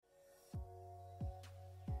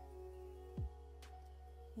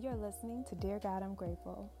You're listening to Dear God, I'm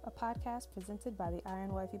Grateful, a podcast presented by the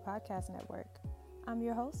Iron Wifey Podcast Network. I'm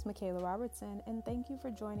your host, Michaela Robertson, and thank you for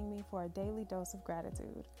joining me for a daily dose of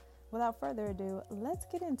gratitude. Without further ado, let's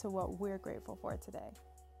get into what we're grateful for today.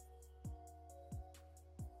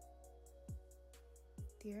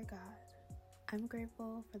 Dear God, I'm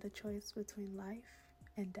grateful for the choice between life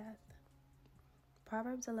and death.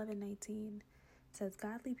 Proverbs 11:19 says,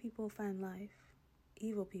 "Godly people find life,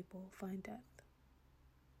 evil people find death."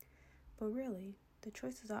 But really, the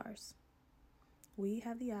choice is ours. We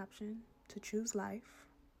have the option to choose life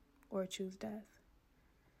or choose death.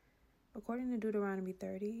 According to Deuteronomy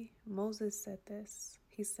 30, Moses said this.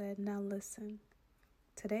 He said, "Now listen,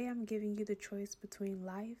 today I'm giving you the choice between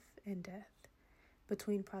life and death,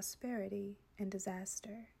 between prosperity and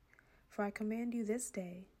disaster. For I command you this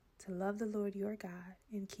day to love the Lord your God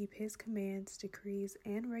and keep his commands, decrees,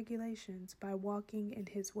 and regulations by walking in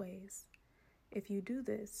his ways. If you do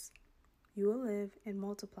this, you will live and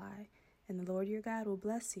multiply, and the Lord your God will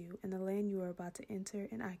bless you in the land you are about to enter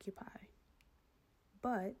and occupy.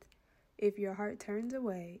 But if your heart turns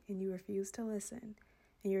away and you refuse to listen,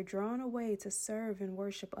 and you're drawn away to serve and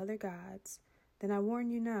worship other gods, then I warn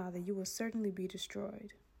you now that you will certainly be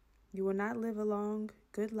destroyed. You will not live a long,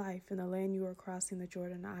 good life in the land you are crossing the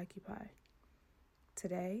Jordan to occupy.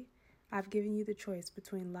 Today, I've given you the choice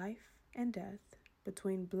between life and death,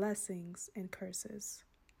 between blessings and curses.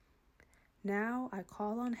 Now I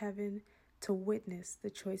call on heaven to witness the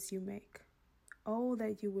choice you make. Oh,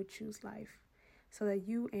 that you would choose life, so that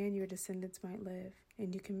you and your descendants might live,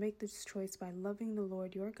 and you can make this choice by loving the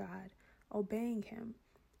Lord your God, obeying him,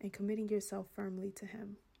 and committing yourself firmly to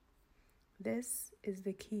him. This is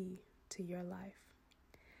the key to your life.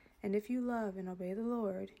 And if you love and obey the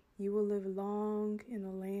Lord, you will live long in the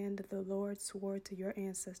land that the Lord swore to your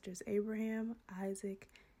ancestors, Abraham, Isaac,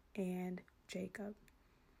 and Jacob."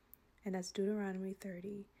 And that's Deuteronomy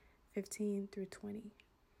 30:15-20.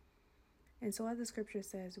 And so as the scripture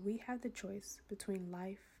says, we have the choice between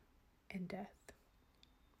life and death.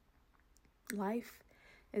 Life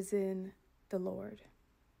is in the Lord.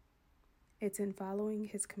 It's in following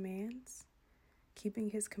his commands, keeping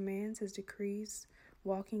his commands, his decrees,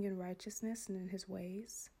 walking in righteousness and in his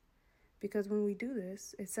ways. Because when we do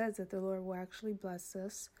this, it says that the Lord will actually bless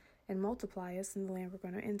us and multiply us in the land we're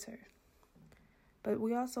going to enter. But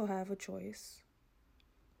we also have a choice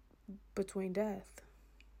between death.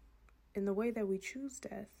 And the way that we choose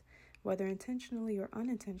death, whether intentionally or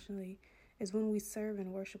unintentionally, is when we serve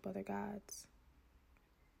and worship other gods.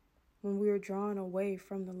 When we are drawn away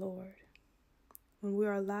from the Lord. When we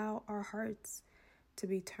allow our hearts to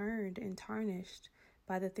be turned and tarnished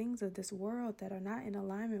by the things of this world that are not in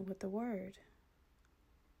alignment with the Word.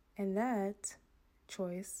 And that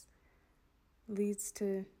choice leads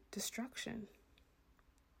to destruction.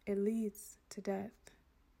 It leads to death.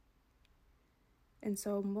 And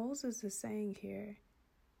so Moses is saying here,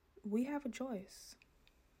 we have a choice.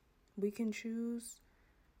 We can choose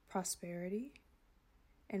prosperity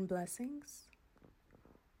and blessings,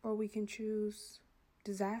 or we can choose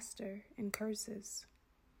disaster and curses.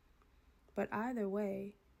 But either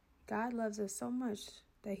way, God loves us so much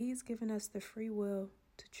that he's given us the free will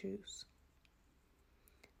to choose.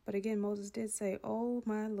 But again, Moses did say, "Oh,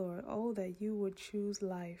 my Lord, oh, that you would choose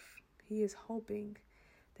life." He is hoping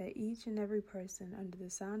that each and every person under the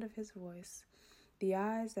sound of his voice, the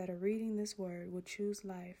eyes that are reading this word, would choose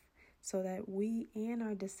life so that we and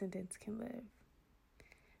our descendants can live.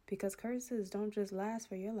 Because curses don't just last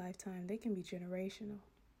for your lifetime, they can be generational.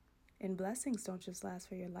 And blessings don't just last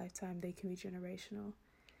for your lifetime, they can be generational.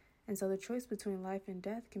 And so the choice between life and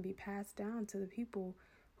death can be passed down to the people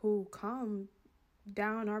who come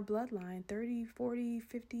down our bloodline 30, 40,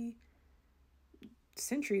 50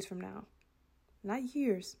 centuries from now. Not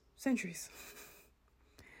years, centuries.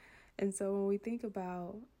 And so when we think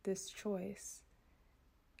about this choice,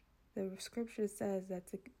 the scripture says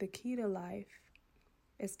that the key to life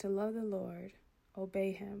is to love the Lord,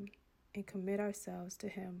 obey him, and commit ourselves to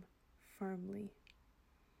him firmly.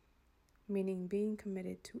 Meaning being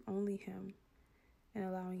committed to only him and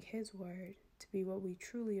allowing his word to be what we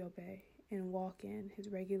truly obey and walk in, his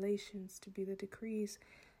regulations to be the decrees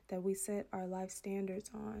that we set our life standards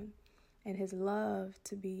on, and his love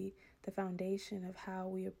to be the foundation of how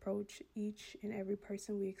we approach each and every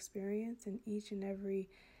person we experience and each and every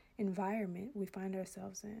environment we find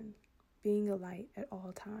ourselves in, being a light at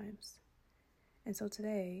all times. And so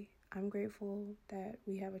today, I'm grateful that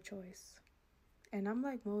we have a choice. And I'm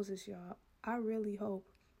like Moses, y'all. I really hope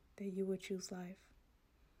that you would choose life.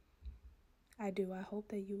 I do. I hope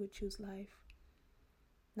that you would choose life.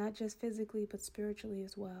 Not just physically, but spiritually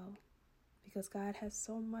as well. because God has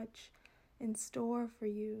so much in store for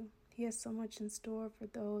you. He has so much in store for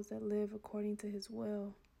those that live according to His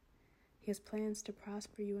will. He has plans to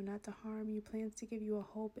prosper you and not to harm you, plans to give you a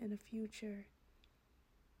hope and a future.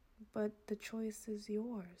 But the choice is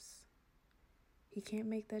yours. He can't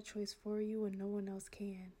make that choice for you, and no one else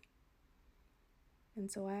can.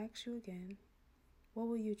 And so I ask you again, what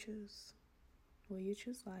will you choose? Will you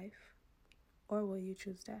choose life, or will you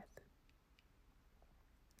choose death?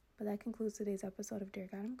 But that concludes today's episode of Dear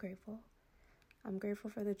God, I'm Grateful. I'm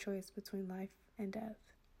grateful for the choice between life and death.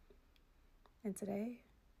 And today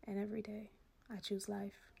and every day, I choose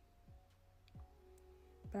life.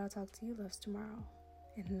 But I'll talk to you loves tomorrow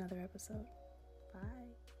in another episode.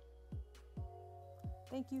 Bye.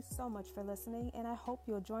 Thank you so much for listening, and I hope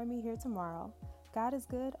you'll join me here tomorrow. God is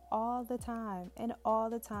good all the time, and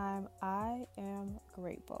all the time I am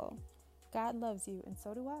grateful. God loves you, and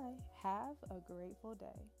so do I. Have a grateful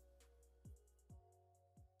day.